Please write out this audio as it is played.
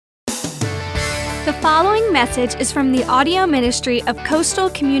The following message is from the audio ministry of Coastal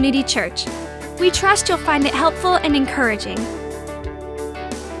Community Church. We trust you'll find it helpful and encouraging.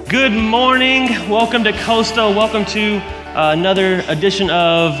 Good morning. Welcome to Coastal. Welcome to another edition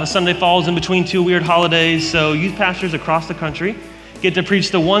of Sunday Falls in between two weird holidays. So youth pastors across the country get to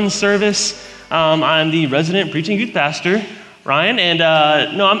preach the one service. I'm the resident preaching youth pastor, Ryan, and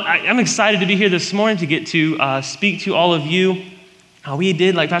I'm excited to be here this morning to get to speak to all of you. We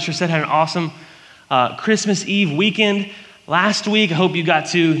did, like Pastor said, had an awesome Christmas Eve weekend last week. I hope you got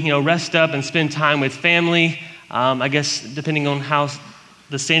to rest up and spend time with family. I guess depending on how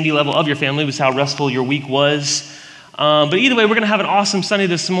the sanity level of your family was how restful your week was. But either way, we're going to have an awesome Sunday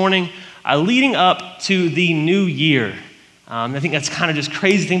this morning leading up to the new year. I think that's kind of just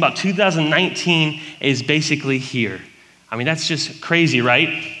crazy thing about 2019 is basically here. I mean, that's just crazy, right?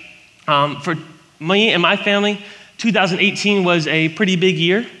 For me and my family, 2018 was a pretty big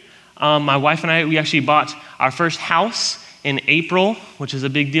year. My wife and I, we actually bought our first house in April, which is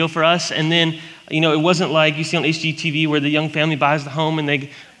a big deal for us. And then, it wasn't like you see on HGTV where the young family buys the home and they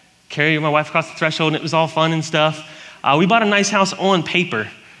carry my wife across the threshold and it was all fun and stuff. We bought a nice house on paper,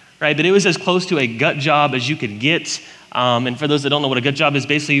 right? But it was as close to a gut job as you could get. And for those that don't know what a gut job is,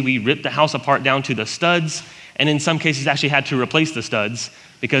 basically we ripped the house apart down to the studs, and in some cases actually had to replace the studs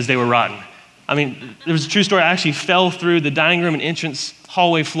because they were rotten. I mean, there was a true story. I actually fell through the dining room and entrance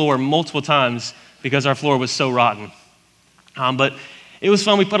hallway floor multiple times because our floor was so rotten. But it was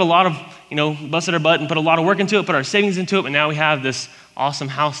fun. We put a lot of, busted our butt and put a lot of work into it, put our savings into it, but now we have this awesome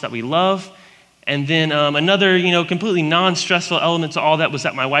house that we love. And then another, completely non-stressful element to all that was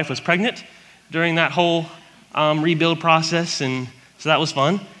that my wife was pregnant during that whole rebuild process, and so that was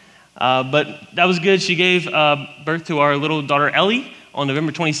fun. But that was good. She gave birth to our little daughter, Ellie, on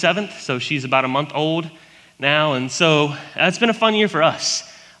November 27th, so she's about a month old now, and so it's been a fun year for us.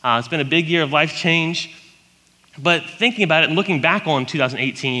 It's been a big year of life change, but thinking about it and looking back on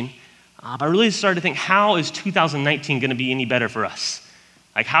 2018, I really started to think, how is 2019 going to be any better for us?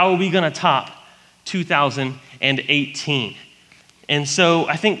 Like, how are we going to top 2018? And so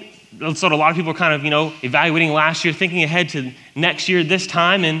I think that's what a lot of people are kind of, evaluating last year, thinking ahead to next year this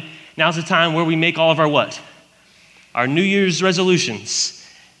time, and now's the time where we make all of our what? Our New Year's resolutions.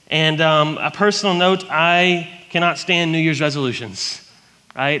 And a personal note, I cannot stand New Year's resolutions,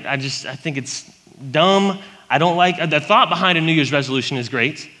 right? I think it's dumb. I don't like, the thought behind a New Year's resolution is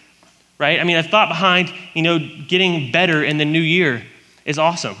great, right? I mean, the thought behind, getting better in the new year is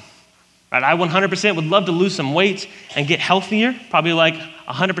awesome, right? I 100% would love to lose some weight and get healthier, probably like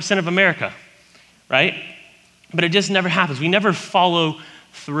 100% of America, right? But it just never happens. We never follow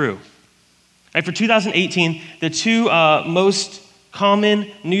through. Right, for 2018, the two most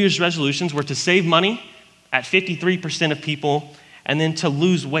common New Year's resolutions were to save money at 53% of people, and then to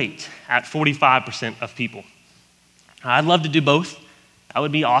lose weight at 45% of people. I'd love to do both. That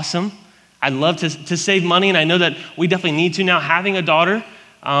would be awesome. I'd love to save money, and I know that we definitely need to now, having a daughter,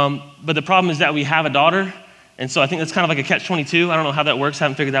 but the problem is that we have a daughter, and so I think that's kind of like a catch-22. I don't know how that works. I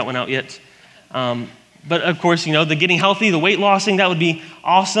haven't figured that one out yet. But of course, the getting healthy, the weight lossing, that would be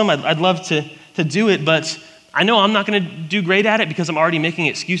awesome. I'd love to do it, but I know I'm not going to do great at it because I'm already making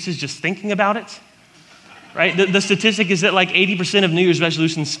excuses just thinking about it, right? The statistic is that like 80% of New Year's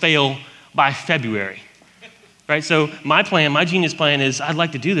resolutions fail by February, right? So my genius plan is I'd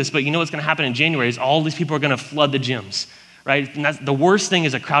like to do this, but what's going to happen in January is all these people are going to flood the gyms, right? And the worst thing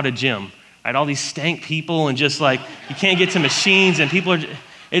is a crowded gym, right? All these stank people and just like you can't get to machines and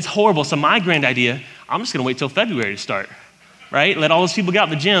it's horrible. So my grand idea, I'm just going to wait till February to start, right? Let all those people get out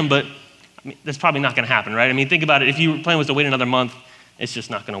the gym, but that's probably not going to happen, right? I mean, think about it. If your plan was to wait another month, it's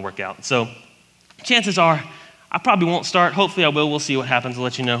just not going to work out. So chances are I probably won't start. Hopefully I will. We'll see what happens. I'll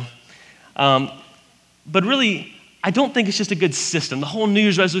let you know. But really, I don't think it's just a good system. The whole New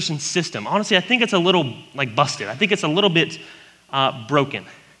Year's resolution system, honestly, I think it's a little busted. I think it's a little bit broken,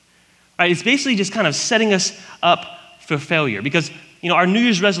 right? It's basically just kind of setting us up for failure because, our New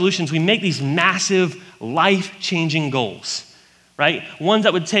Year's resolutions, we make these massive life-changing goals, right? Ones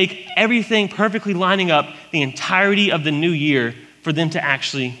that would take everything perfectly lining up the entirety of the new year for them to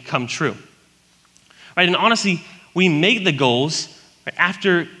actually come true, right? And honestly, we make the goals right,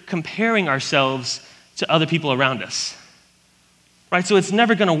 after comparing ourselves to other people around us, right? So it's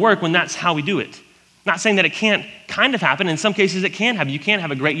never going to work when that's how we do it. Not saying that it can't kind of happen. In some cases, it can happen. You can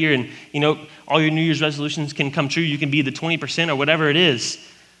have a great year and, all your New Year's resolutions can come true. You can be the 20% or whatever it is.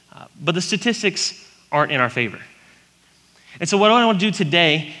 But the statistics aren't in our favor. And so what I want to do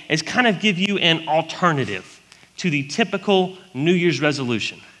today is kind of give you an alternative to the typical New Year's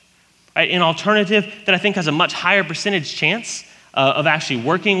resolution. Right? An alternative that I think has a much higher percentage chance of actually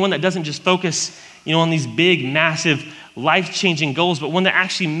working, one that doesn't just focus, on these big, massive, life-changing goals, but one that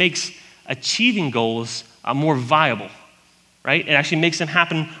actually makes achieving goals more viable, right? It actually makes them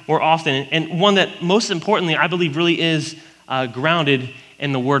happen more often, and one that, most importantly, I believe really is grounded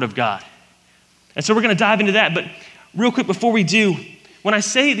in the Word of God. And so we're going to dive into that, but real quick before we do, when I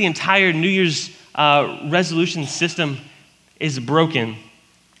say the entire New Year's resolution system is broken,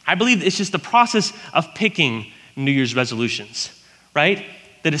 I believe it's just the process of picking New Year's resolutions, right?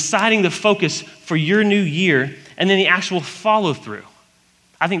 The deciding the focus for your new year and then the actual follow through.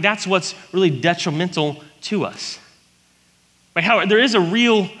 I think that's what's really detrimental to us. Right? However, there is a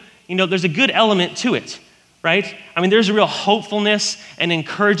real, there's a good element to it, right? I mean, there's a real hopefulness and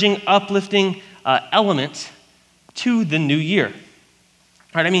encouraging, uplifting element to the new year.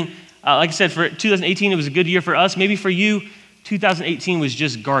 Right? I mean, like I said, for 2018, it was a good year for us. Maybe for you, 2018 was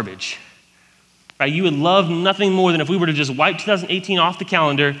just garbage. Right? You would love nothing more than if we were to just wipe 2018 off the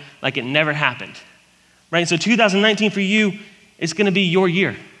calendar like it never happened. Right? And so 2019 for you, it's going to be your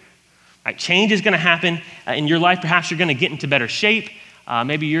year. Right? Change is going to happen in your life. Perhaps you're going to get into better shape.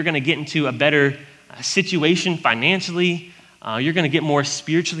 Maybe you're going to get into a better situation financially. You're going to get more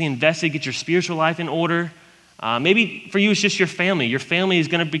spiritually invested, get your spiritual life in order. Maybe for you, it's just your family. Your family is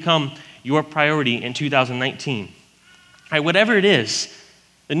going to become your priority in 2019. Right? Whatever it is,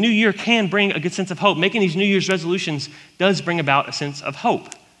 the new year can bring a good sense of hope. Making these New Year's resolutions does bring about a sense of hope.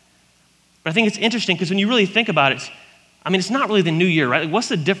 But I think it's interesting because when you really think about it, I mean, it's not really the new year, right? Like, what's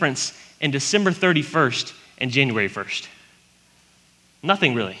the difference in December 31st and January 1st?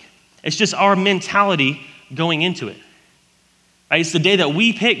 Nothing really. It's just our mentality going into it. Right? It's the day that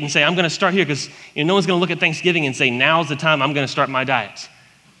we pick and say, I'm going to start here because no one's going to look at Thanksgiving and say, now's the time I'm going to start my diet.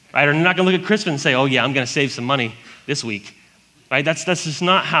 Right? Or they're not going to look at Christmas and say, oh yeah, I'm going to save some money this week. Right? That's just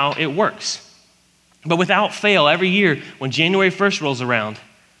not how it works. But without fail, every year when January 1st rolls around,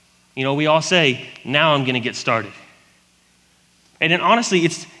 we all say, now I'm going to get started. And then honestly,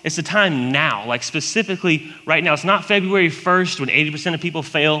 it's the time now, like specifically right now. It's not February 1st when 80% of people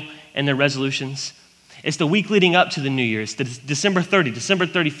fail in their resolutions. It's the week leading up to the New Year. It's the December 30, December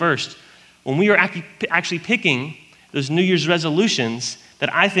 31st, when we are actually picking those New Year's resolutions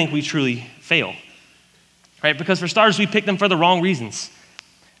that I think we truly fail. Right? Because for starters, we pick them for the wrong reasons.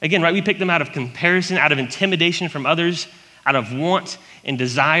 Again, right, we pick them out of comparison, out of intimidation from others, out of want and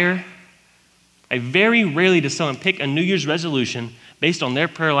desire. Very rarely does someone pick a New Year's resolution based on their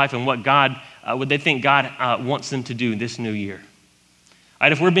prayer life and what they think God wants them to do this new year.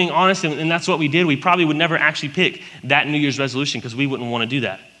 Right, if we're being honest, and that's what we did, we probably would never actually pick that New Year's resolution because we wouldn't want to do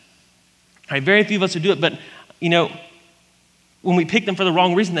that. Right, very few of us would do it, but when we pick them for the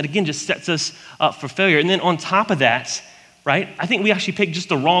wrong reason, that again just sets us up for failure. And then on top of that, right, I think we actually pick just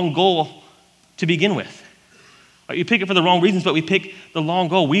the wrong goal to begin with. Right, you pick it for the wrong reasons, but we pick the long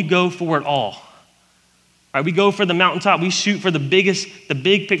goal. We go for it all. Right, we go for the mountaintop. We shoot for the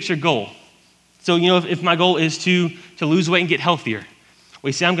big picture goal. So, if my goal is to lose weight and get healthier,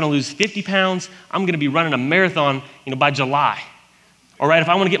 we say I'm going to lose 50 pounds. I'm going to be running a marathon, by July. All right, if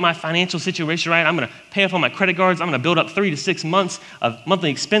I want to get my financial situation right, I'm going to pay off all my credit cards. I'm going to build up 3 to 6 months of monthly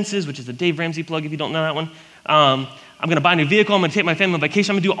expenses, which is the Dave Ramsey plug if you don't know that one. I'm going to buy a new vehicle. I'm going to take my family on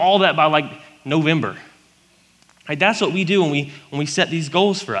vacation. I'm going to do all that by November. Right, that's what we do when we set these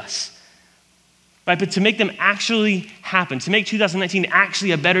goals for us. Right, but to make them actually happen, to make 2019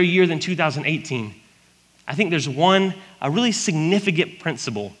 actually a better year than 2018, I think there's a really significant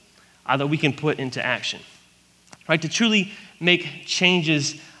principle that we can put into action. Right, to truly make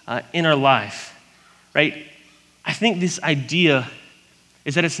changes in our life, right? I think this idea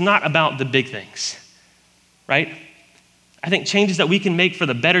is that it's not about the big things, right? I think changes that we can make for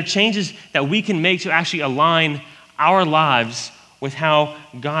the better, changes that we can make to actually align our lives with how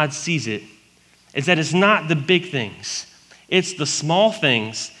God sees it, is that it's not the big things. It's the small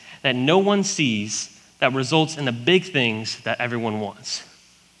things that no one sees that results in the big things that everyone wants.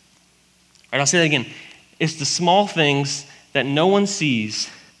 All right, I'll say that again. It's the small things that no one sees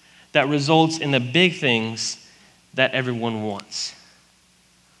that results in the big things that everyone wants.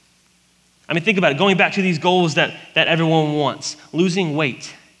 I mean, think about it. Going back to these goals that everyone wants. Losing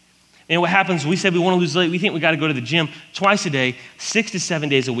weight. And what happens, we said we want to lose weight. We think we got to go to the gym twice a day, 6 to 7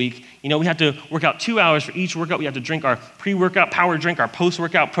 days a week. We have to work out 2 hours for each workout. We have to drink our pre-workout power drink, our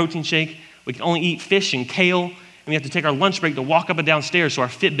post-workout protein shake. We can only eat fish and kale. And we have to take our lunch break to walk up and down stairs so our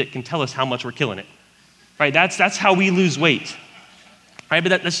Fitbit can tell us how much we're killing it. Right? That's how we lose weight. Right?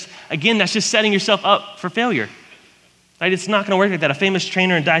 But that's just setting yourself up for failure. Right? It's not going to work like that. A famous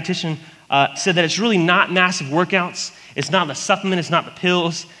trainer and dietitian said that it's really not massive workouts. It's not the supplement. It's not the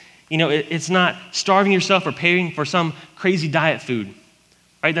pills. It's not starving yourself or paying for some crazy diet food,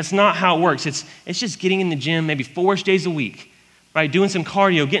 right? That's not how it works. It's just getting in the gym maybe 4 days a week, right? Doing some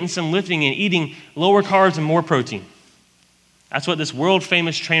cardio, getting some lifting, and eating lower carbs and more protein. That's what this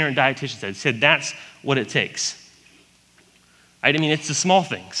world-famous trainer and dietitian said. He said that's what it takes, right? It's the small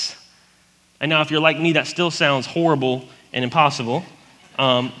things. And now if you're like me, that still sounds horrible and impossible,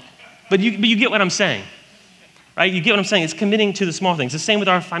 but you get what I'm saying. Right? You get what I'm saying? It's committing to the small things. The same with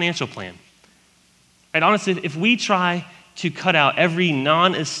our financial plan. Right? Honestly, if we try to cut out every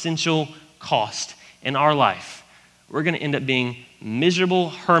non-essential cost in our life, we're going to end up being miserable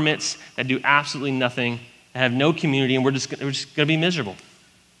hermits that do absolutely nothing, that have no community, and we're just going to be miserable.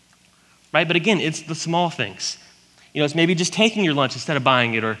 Right? But again, it's the small things. It's maybe just taking your lunch instead of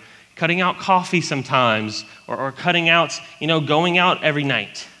buying it, or cutting out coffee sometimes, or cutting out, going out every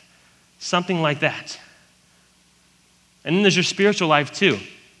night. Something like that. And then there's your spiritual life too.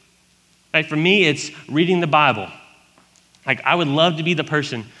 Right? For me, it's reading the Bible. Like, I would love to be the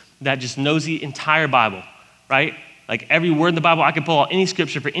person that just knows the entire Bible, right? Like, every word in the Bible, I could pull out any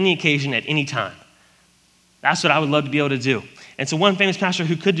scripture for any occasion at any time. That's what I would love to be able to do. And so one famous pastor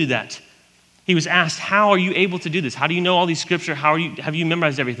who could do that, he was asked, how are you able to do this? How do you know all these scripture? Have you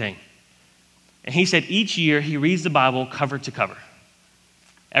memorized everything? And he said each year he reads the Bible cover to cover.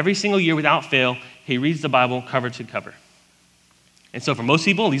 Every single year without fail, he reads the Bible cover to cover. And so for most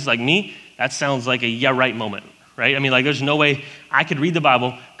people, at least like me, that sounds like a yeah, right moment, right? There's no way I could read the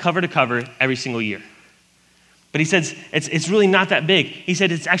Bible cover to cover every single year. But he says it's really not that big. He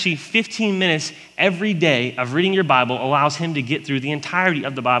said it's actually 15 minutes every day of reading your Bible allows him to get through the entirety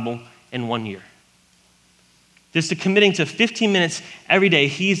of the Bible in 1 year. Just to committing to 15 minutes every day,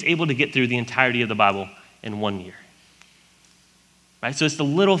 he's able to get through the entirety of the Bible in 1 year. Right? So it's the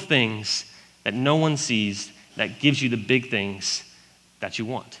little things that no one sees that gives you the big things that you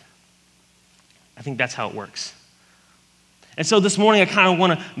want. I think that's how it works. And so this morning, I kind of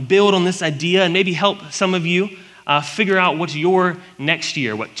want to build on this idea and maybe help some of you figure out what your next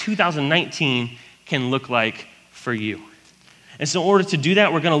year, what 2019 can look like for you. And so in order to do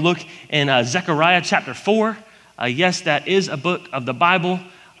that, we're going to look in Zechariah chapter 4. Yes, that is a book of the Bible.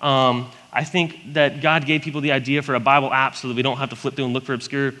 I think that God gave people the idea for a Bible app so that we don't have to flip through and look for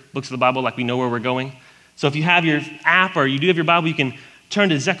obscure books of the Bible like we know where we're going. So if you have your app or you do have your Bible, you can turn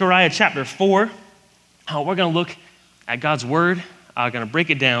to Zechariah chapter 4. We're going to look at God's word. Going to break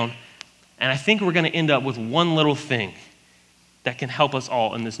it down. And I think we're going to end up with one little thing that can help us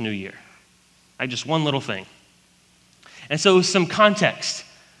all in this new year. Right? Just one little thing. And so some context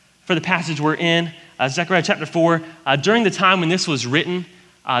for the passage we're in, Zechariah chapter 4. During the time when this was written,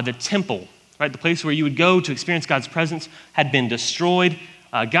 the temple, right, the place where you would go to experience God's presence, had been destroyed.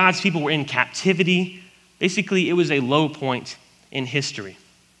 God's people were in captivity. Basically, it was a low point in history.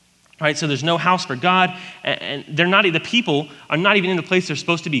 Right, so there's no house for God, and the people are not even in the place they're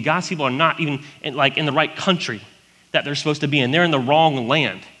supposed to be. God's people are not even in the right country that they're supposed to be in. They're in the wrong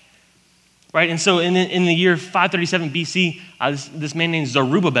land. Right, and so in the year 537 BC, this man named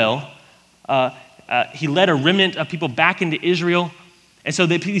Zerubbabel, he led a remnant of people back into Israel. And so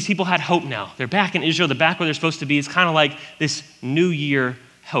these people had hope now. They're back in Israel. They're back where they're supposed to be. It's kind of like this new year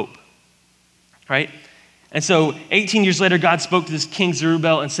hope, right? And so 18 years later, God spoke to this king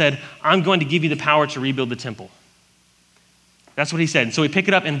Zerubbabel and said, I'm going to give you the power to rebuild the temple. That's what he said. And so we pick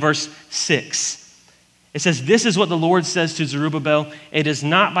it up in verse 6. It says, this is what the Lord says to Zerubbabel. It is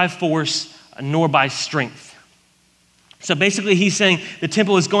not by force nor by strength. So basically he's saying the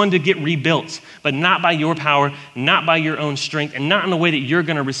temple is going to get rebuilt, but not by your power, not by your own strength, and not in a way that you're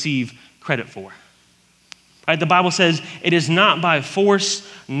going to receive credit for. Right? The Bible says, it is not by force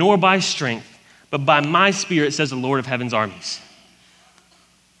nor by strength, but by my spirit, says the Lord of heaven's armies.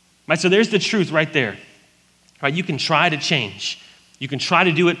 Right? So there's the truth right there. Right? You can try to change. You can try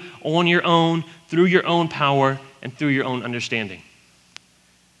to do it on your own, through your own power, and through your own understanding.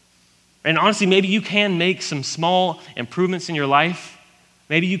 And honestly, maybe you can make some small improvements in your life.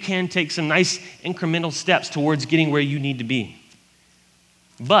 Maybe you can take some nice incremental steps towards getting where you need to be.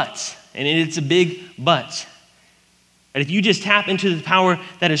 But, and it's a big but, that if you just tap into the power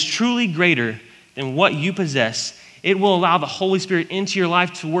that is truly greater than what you possess, it will allow the Holy Spirit into your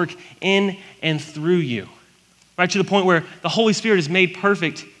life to work in and through you. Right, to the point where the Holy Spirit is made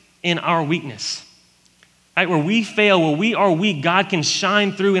perfect in our weakness. Right, where we fail, where we are weak, God can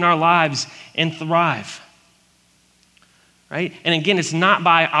shine through in our lives and thrive. Right? And again, it's not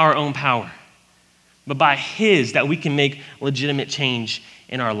by our own power, but by His that we can make legitimate change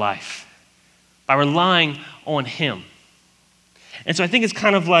in our life. By relying on Him. And so I think it's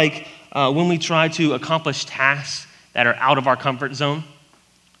kind of like when we try to accomplish tasks that are out of our comfort zone.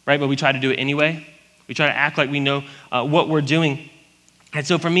 right? But we try to do it anyway. We try to act like we know what we're doing. And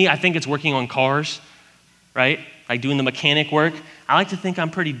so for me, I think it's working on cars, right? Like doing the mechanic work. I like to think I'm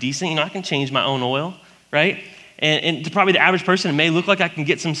pretty decent. I can change my own oil, right? And to probably the average person, it may look like I can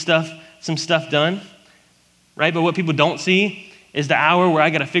get some stuff done, right? But what people don't see is the hour where I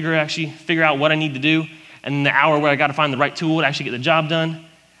got to figure out what I need to do, and then the hour where I got to find the right tool to actually get the job done,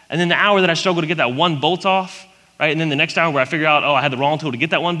 and then the hour that I struggle to get that one bolt off, right? And then the next hour where I figure out, I had the wrong tool to get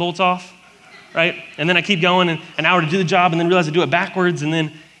that one bolt off, right? And then I keep going, and an hour to do the job, and then realize I do it backwards, and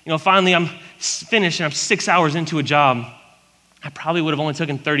then finally I'm finished, and I'm 6 hours into a job. I probably would have only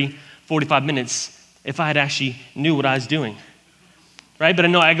taken 30, 45 minutes if I had actually knew what I was doing, right? But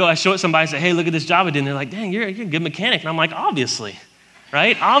I show it to somebody and say, hey, look at this job I did. And they're like, dang, you're a good mechanic. And I'm like, obviously,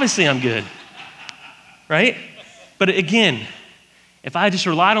 right? Obviously I'm good, right? But again, if I just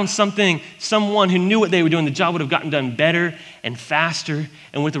relied on someone who knew what they were doing, the job would have gotten done better and faster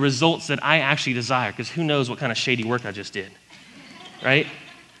and with the results that I actually desire, because who knows what kind of shady work I just did, right?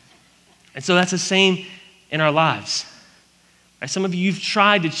 And so that's the same in our lives. Right? Some of you've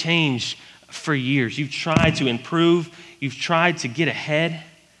tried to change for years. You've tried to improve. You've tried to get ahead,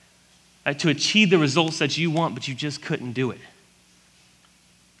 right, to achieve the results that you want, but you just couldn't do it.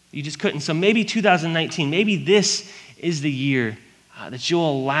 You just couldn't. So maybe 2019, maybe this is the year that you'll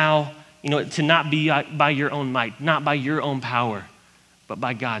allow, to not be by your own might, not by your own power, but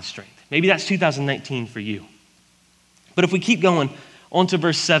by God's strength. Maybe that's 2019 for you. But if we keep going on to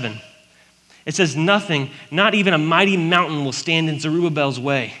verse 7, it says, nothing, not even a mighty mountain will stand in Zerubbabel's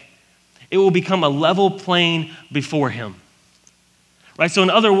way. It will become a level plain before him. Right? So in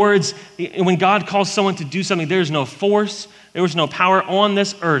other words, when God calls someone to do something, there's no force, there was no power on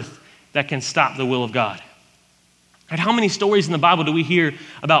this earth that can stop the will of God. Right? How many stories in the Bible do we hear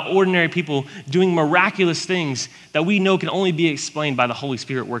about ordinary people doing miraculous things that we know can only be explained by the Holy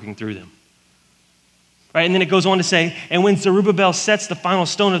Spirit working through them? Right? And then it goes on to say, and when Zerubbabel sets the final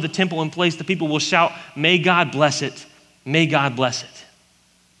stone of the temple in place, the people will shout, may God bless it, may God bless it.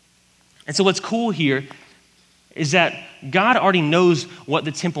 And so what's cool here is that God already knows what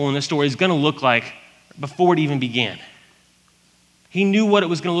the temple in this story is going to look like before it even began. He knew what it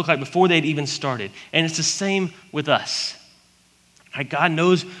was going to look like before they'd even started. And it's the same with us. Right? God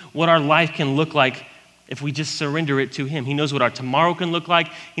knows what our life can look like if we just surrender it to him. He knows what our tomorrow can look like.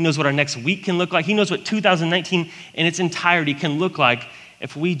 He knows what our next week can look like. He knows what 2019 in its entirety can look like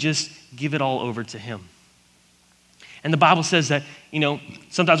if we just give it all over to him. And the Bible says that,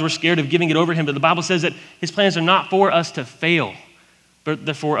 sometimes we're scared of giving it over to him, but the Bible says that his plans are not for us to fail, but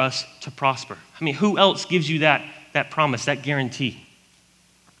they're for us to prosper. I mean, who else gives you that promise, that guarantee?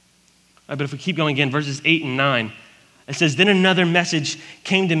 Right, but if we keep going again, verses 8 and 9, it says, then another message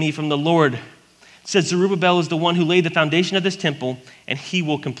came to me from the Lord. It says, Zerubbabel is the one who laid the foundation of this temple, and he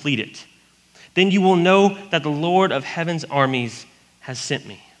will complete it. Then you will know that the Lord of heaven's armies has sent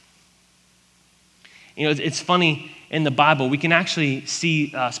me. It's funny, in the Bible, we can actually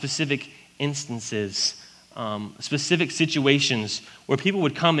see specific instances, specific situations where people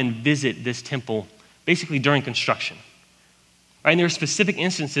would come and visit this temple basically during construction. Right? And there are specific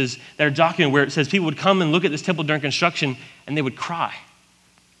instances that are documented where it says people would come and look at this temple during construction and they would cry.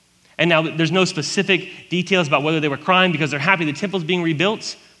 And now there's no specific details about whether they were crying because they're happy the temple's being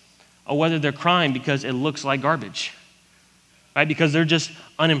rebuilt or whether they're crying because it looks like garbage, right? Because they're just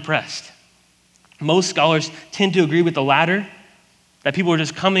unimpressed. Most scholars tend to agree with the latter, that people are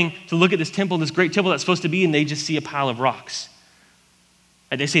just coming to look at this temple, this great temple that's supposed to be, and they just see a pile of rocks.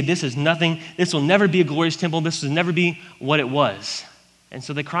 And they say, this is nothing, this will never be a glorious temple, this will never be what it was. And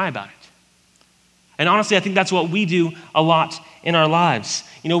so they cry about it. And honestly, I think that's what we do a lot in our lives.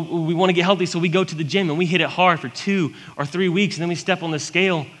 We want to get healthy, so we go to the gym and we hit it hard for 2 or 3 weeks, and then we step on the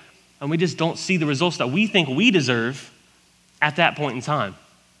scale and we just don't see the results that we think we deserve at that point in time.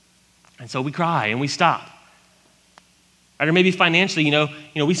 And so we cry and we stop. Right? Or maybe financially,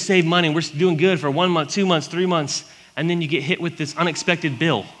 we save money and we're doing good for 1 month, 2 months, 3 months, and then you get hit with this unexpected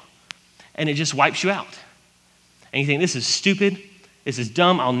bill and it just wipes you out. And you think, this is stupid, this is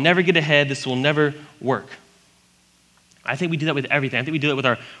dumb, I'll never get ahead, this will never work. I think we do that with everything. I think we do that with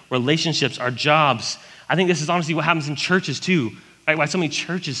our relationships, our jobs. I think this is honestly what happens in churches too, right? Why so many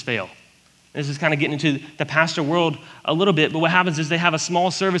churches fail. This is kind of getting into the pastor world a little bit, but what happens is they have a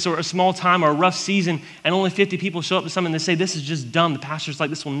small service or a small time or a rough season, and only 50 people show up to something and they say, this is just dumb. The pastor's like,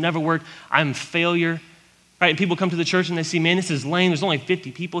 this will never work. I'm a failure. Right? And people come to the church and they see, man, this is lame. There's only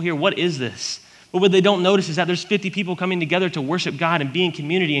 50 people here. What is this? But what they don't notice is that there's 50 people coming together to worship God and be in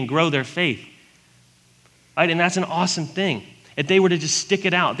community and grow their faith. Right? And that's an awesome thing. If they were to just stick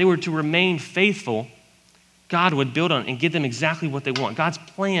it out, they were to remain faithful, God would build on and give them exactly what they want. God's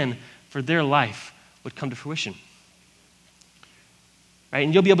plan for their life would come to fruition. Right?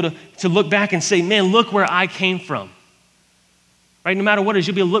 And you'll be able to look back and say, man, look where I came from. Right? No matter what it is,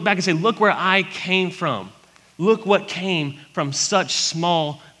 you'll be able to look back and say, look where I came from. Look what came from such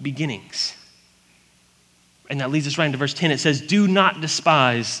small beginnings. And that leads us right into verse 10. It says, do not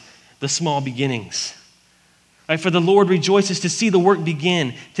despise the small beginnings. Right? For the Lord rejoices to see the work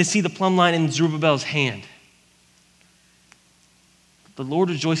begin, to see the plumb line in Zerubbabel's hand. The Lord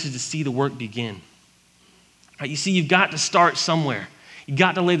rejoices to see the work begin. Right? You see, you've got to start somewhere. You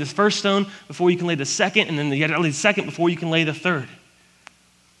got to lay the first stone before you can lay the second, and then you got to lay the second before you can lay the third.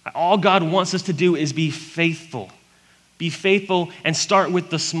 All God wants us to do is be faithful. Be faithful and start with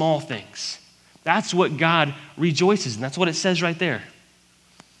the small things. That's what God rejoices in. That's what it says right there.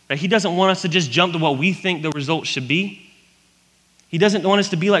 Right? He doesn't want us to just jump to what we think the result should be. He doesn't want us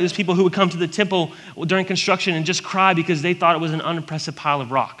to be like those people who would come to the temple during construction and just cry because they thought it was an unimpressive pile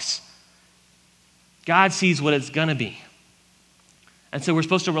of rocks. God sees what it's going to be. And so we're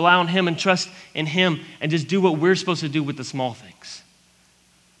supposed to rely on him and trust in him and just do what we're supposed to do with the small things.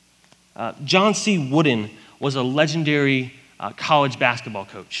 John C. Wooden was a legendary college basketball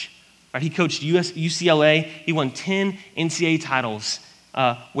coach. Right? He coached UCLA. He won 10 NCAA titles,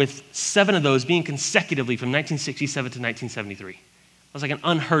 with 7 of those being consecutively from 1967 to 1973. It was like an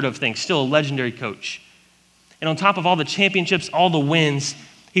unheard of thing, still a legendary coach. And on top of all the championships, all the wins,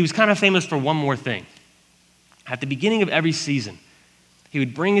 he was kind of famous for one more thing. At the beginning of every season, he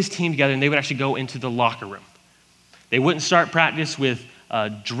would bring his team together and they would actually go into the locker room. They wouldn't start practice with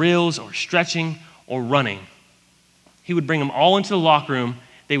drills or stretching or running. He would bring them all into the locker room.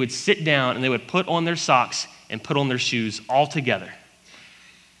 They would sit down and they would put on their socks and put on their shoes all together.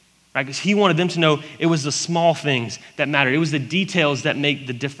 Right? Because he wanted them to know it was the small things that mattered. It was the details that make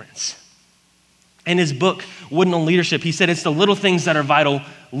the difference. In his book, Wooden on Leadership, he said it's the little things that are vital.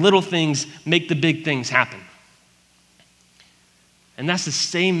 Little things make the big things happen. And that's the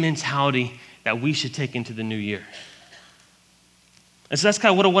same mentality that we should take into the new year. And so that's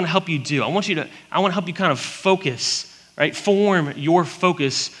kind of what I want to help you do. I want to help you kind of focus, right? Form your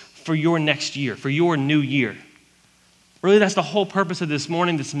focus for your next year, for your new year. Really, that's the whole purpose of this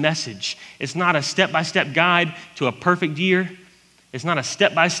morning, this message. It's not a step-by-step guide to a perfect year. It's not a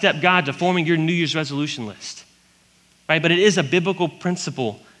step-by-step guide to forming your New Year's resolution list, right? But it is a biblical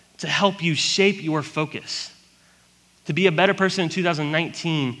principle to help you shape your focus, to be a better person in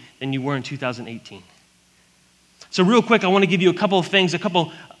 2019 than you were in 2018. So real quick, I want to give you a couple of things,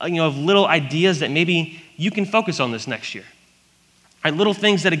 of little ideas that maybe you can focus on this next year. Right? Little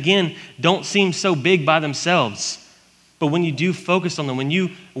things that, again, don't seem so big by themselves. But when you do focus on them, when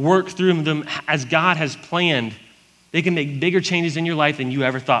you work through them as God has planned, they can make bigger changes in your life than you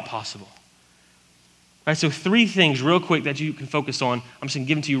ever thought possible. All right, so 3 things real quick that you can focus on. I'm just going to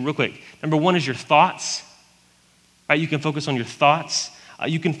give them to you real quick. Number 1 is your thoughts. Right, you can focus on your thoughts.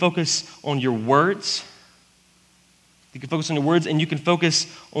 You can focus on your words. You can focus on your words, and you can focus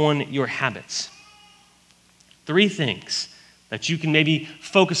on your habits. 3 things that you can maybe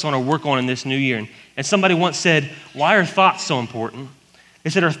focus on or work on in this new year. And somebody once said, why are thoughts so important? They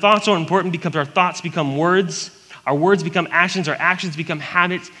said our thoughts are important because our thoughts become words, our words become actions, our actions become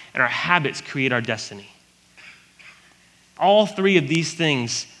habits, and our habits create our destiny. All 3 of these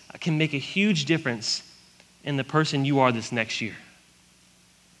things can make a huge difference in the person you are this next year.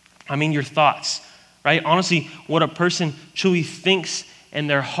 I mean, your thoughts, right? Honestly, what a person truly thinks in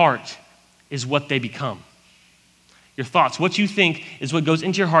their heart is what they become. Your thoughts, what you think is what goes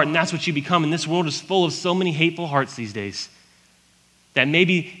into your heart, and that's what you become. And this world is full of so many hateful hearts these days that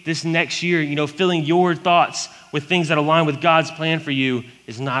maybe this next year, filling your thoughts with things that align with God's plan for you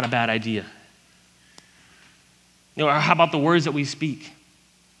is not a bad idea. Or how about the words that we speak?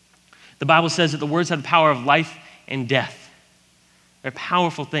 The Bible says that the words have the power of life and death. They're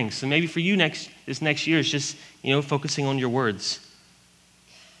powerful things. So maybe for you this next year, it's just, focusing on your words.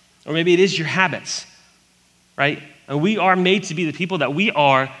 Or maybe it is your habits, right? And we are made to be the people that we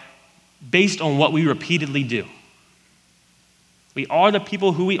are based on what we repeatedly do. We are the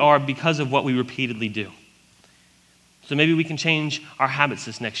people who we are because of what we repeatedly do. So maybe we can change our habits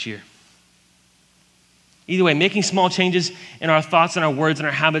this next year. Either way, making small changes in our thoughts and our words and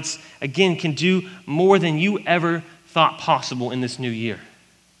our habits, again, can do more than you ever thought possible in this new year.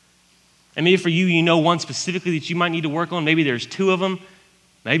 And maybe for you, one specifically that you might need to work on. Maybe there's 2 of them.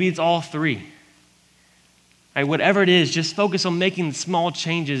 Maybe it's all 3. Right, whatever it is, just focus on making small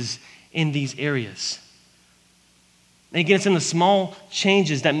changes in these areas. And again, it's in the small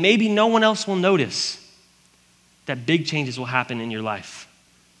changes that maybe no one else will notice that big changes will happen in your life.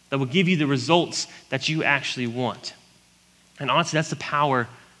 that will give you the results that you actually want. And honestly, that's the power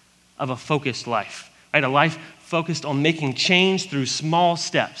of a focused life, right? A life focused on making change through small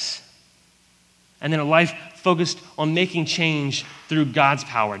steps. And then a life focused on making change through God's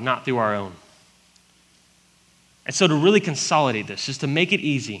power, not through our own. And so to really consolidate this, just to make it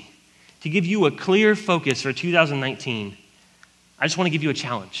easy, to give you a clear focus for 2019, I just want to give you a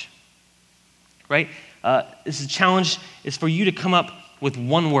challenge, right? This challenge is for you to come up with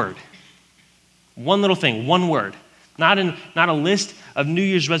one word, one little thing, one word. Not a list of New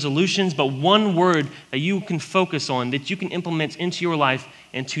Year's resolutions, but one word that you can focus on, that you can implement into your life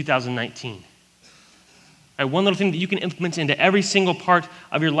in 2019. Right, one little thing that you can implement into every single part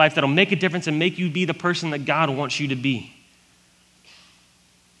of your life that'll make a difference and make you be the person that God wants you to be.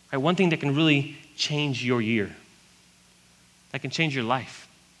 Right, one thing that can really change your year, that can change your life.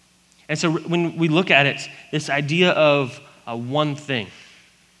 And so when we look at it, this idea of one thing,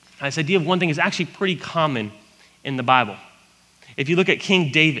 this idea of one thing is actually pretty common in the Bible. If you look at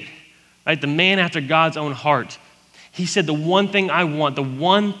King David, right, the man after God's own heart, he said, the one thing I want, the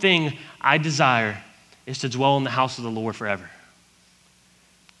one thing I desire is to dwell in the house of the Lord forever.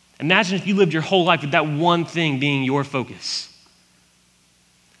 Imagine if you lived your whole life with that one thing being your focus.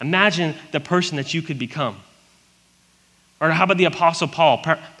 Imagine the person that you could become. Or how about the Apostle Paul,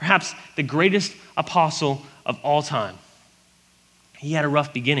 perhaps the greatest apostle of all time? He had a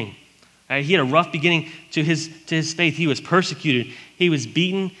rough beginning. Right? He had a rough beginning to his faith. He was persecuted. He was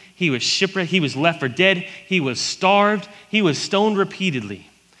beaten. He was shipwrecked. He was left for dead. He was starved. He was stoned repeatedly,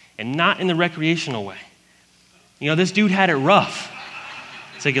 and not in the recreational way. You know, this dude had it rough.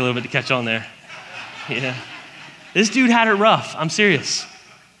 Take a little bit to catch on there. Yeah. This dude had it rough. I'm serious.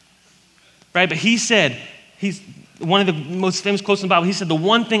 Right? But he said, he's one of the most famous quotes in the Bible. He said, the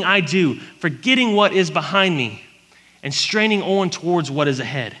one thing I do, forgetting what is behind me and straining on towards what is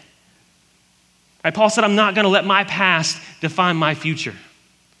ahead. Right? Paul said, I'm not going to let my past define my future.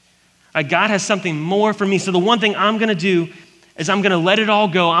 Right? God has something more for me. So the one thing I'm going to do is I'm going to let it all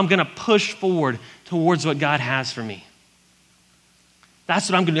go. I'm going to push forward towards what God has for me. That's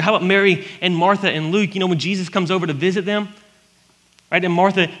what I'm going to do. How about Mary and Martha and Luke? You know, when Jesus comes over to visit them, right? And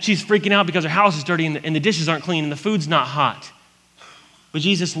Martha, she's freaking out because her house is dirty and the dishes aren't clean and the food's not hot. But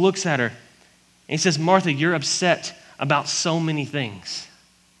Jesus looks at her and he says, Martha, you're upset about so many things,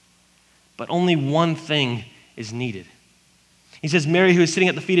 but only one thing is needed. He says, Mary, who is sitting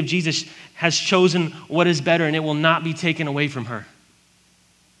at the feet of Jesus, has chosen what is better, and it will not be taken away from her.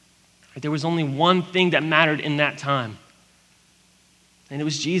 There was only one thing that mattered in that time, and it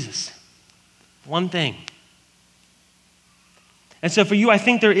was Jesus. One thing. And so for you, I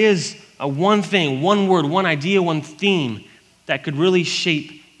think there is a one thing, one word, one idea, one theme that could really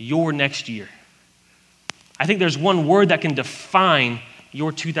shape your next year. I think there's one word that can define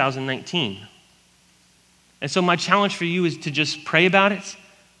your 2019. And so my challenge for you is to just pray about it.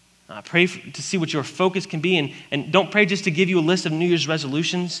 Pray to see what your focus can be. And don't pray just to give you a list of New Year's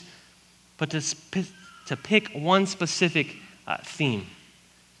resolutions, but to pick one specific theme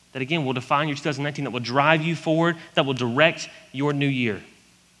that, again, will define your 2019, that will drive you forward, that will direct your new year.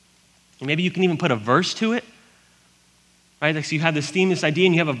 And maybe you can even put a verse to it, right? Like, so you have this theme, this idea,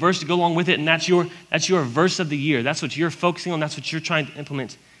 and you have a verse to go along with it, and that's your verse of the year. That's what you're focusing on. That's what you're trying to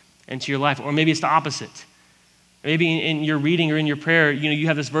implement into your life. Or maybe it's the opposite. Maybe in your reading or in your prayer, you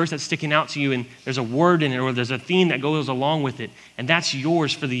have this verse that's sticking out to you, and there's a word in it, or there's a theme that goes along with it, and that's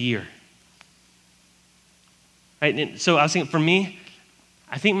yours for the year. Right? And so I was thinking, for me,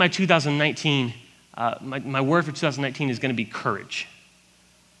 I think my 2019, my word for 2019 is going to be courage.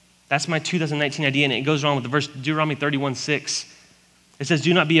 That's my 2019 idea, and it goes along with the verse Deuteronomy 31:6. It says,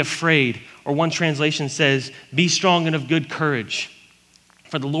 do not be afraid, or one translation says, be strong and of good courage.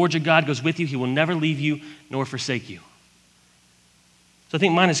 For the Lord your God goes with you. He will never leave you nor forsake you. So I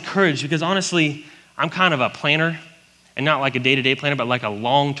think mine is courage, because honestly, I'm kind of a planner, and not like a day-to-day planner, but like a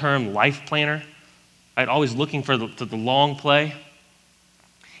long-term life planner. Right? Always looking for the long play.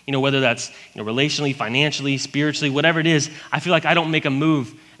 Whether that's relationally, financially, spiritually, whatever it is, I feel like I don't make a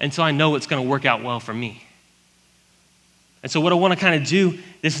move until I know it's going to work out well for me. And so what I want to kind of do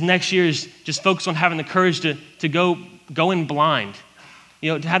this next year is just focus on having the courage to go in blind.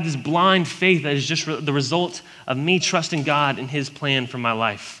 To have this blind faith that is just the result of me trusting God and his plan for my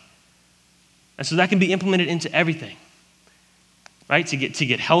life. And so that can be implemented into everything, right? To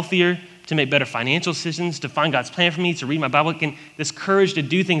get healthier, to make better financial decisions, to find God's plan for me, to read my Bible. This courage to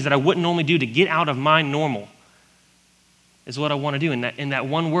do things that I wouldn't normally do, to get out of my normal, is what I want to do. And that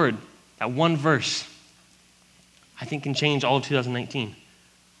one word, that one verse, I think can change all of 2019.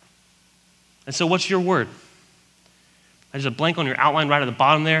 And so what's your word? There's a blank on your outline right at the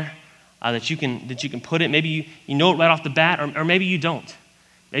bottom there that you can put it. Maybe you know it right off the bat, or maybe you don't.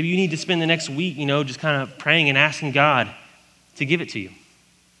 Maybe you need to spend the next week, just kind of praying and asking God to give it to you.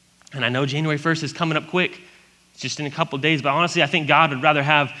 And I know January 1st is coming up quick. It's just in a couple of days. But honestly, I think God would rather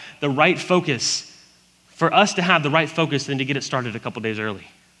have the right focus, for us to have the right focus, than to get it started a couple of days early.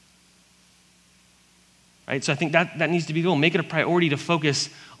 Right? So I think that needs to be the goal. Make it a priority to focus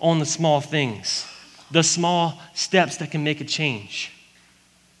on the small things, the small steps that can make a change.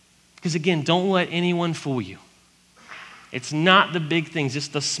 Because again, don't let anyone fool you. It's not the big things, it's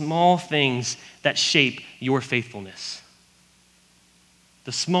the small things that shape your faithfulness.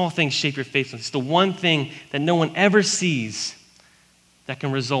 The small things shape your faithfulness. It's the one thing that no one ever sees that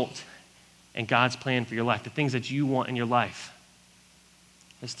can result in God's plan for your life, the things that you want in your life.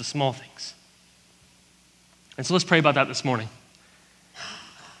 It's the small things. And so let's pray about that this morning.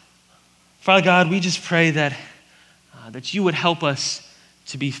 Father God, we just pray that you would help us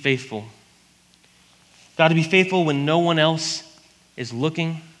to be faithful. God, to be faithful when no one else is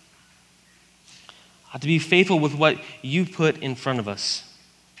looking. To be faithful with what you put in front of us.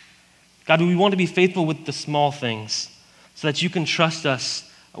 God, we want to be faithful with the small things so that you can trust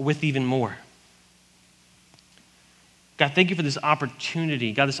us with even more. God, thank you for this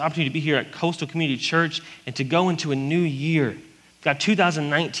opportunity. God, this opportunity to be here at Coastal Community Church and to go into a new year. God,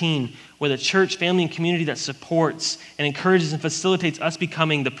 2019, with a church, family, and community that supports and encourages and facilitates us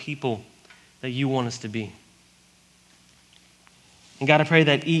becoming the people that you want us to be. And God, I pray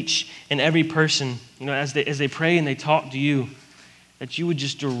that each and every person, as they pray and they talk to you, that you would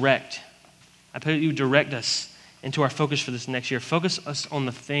just direct. I pray that you would direct us into our focus for this next year. Focus us on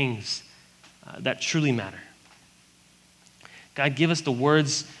the things that truly matter. God, give us the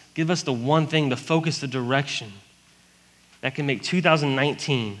words, give us the one thing, the focus, the direction that can make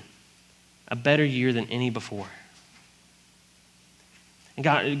 2019 a better year than any before. And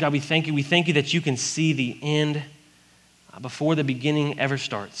God, we thank you. We thank you that you can see the end before the beginning ever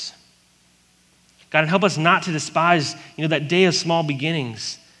starts. God, and help us not to despise, that day of small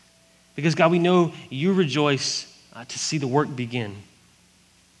beginnings. Because God, we know you rejoice to see the work begin.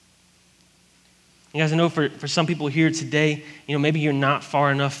 And guys, I know for some people here today, maybe you're not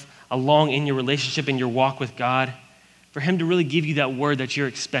far enough along in your relationship, in your walk with God, for him to really give you that word that you're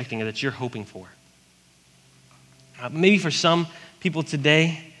expecting or that you're hoping for. Maybe for some people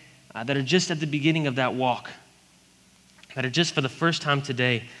today that are just at the beginning of that walk, that are just for the first time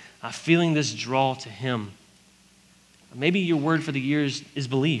today feeling this draw to him. Maybe your word for the year is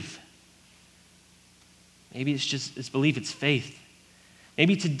believe. Maybe it's belief, it's faith.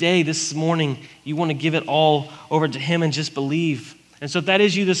 Maybe today, this morning, you want to give it all over to him and just believe. And so if that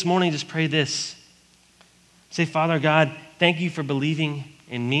is you this morning, just pray this. Say, Father God, thank you for believing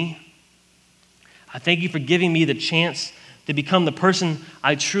in me. I thank you for giving me the chance to become the person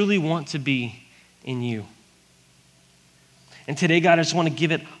I truly want to be in you. And today, God, I just want to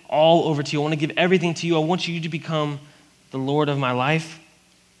give it all over to you. I want to give everything to you. I want you to become the Lord of my life.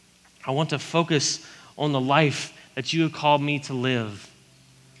 I want to focus on the life that you have called me to live.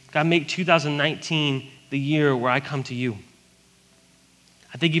 God, make 2019 the year where I come to you.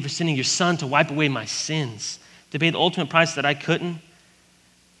 I thank you for sending your son to wipe away my sins, to pay the ultimate price that I couldn't,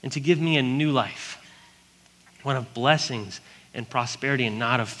 and to give me a new life, one of blessings and prosperity and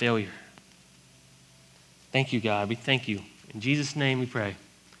not of failure. Thank you, God. We thank you. In Jesus' name we pray.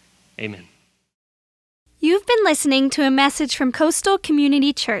 Amen. You've been listening to a message from Coastal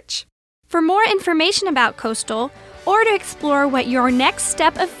Community Church. For more information about Coastal, or to explore what your next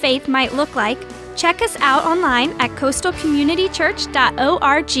step of faith might look like, check us out online at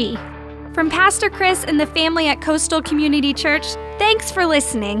coastalcommunitychurch.org. From Pastor Chris and the family at Coastal Community Church, thanks for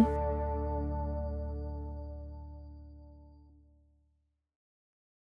listening.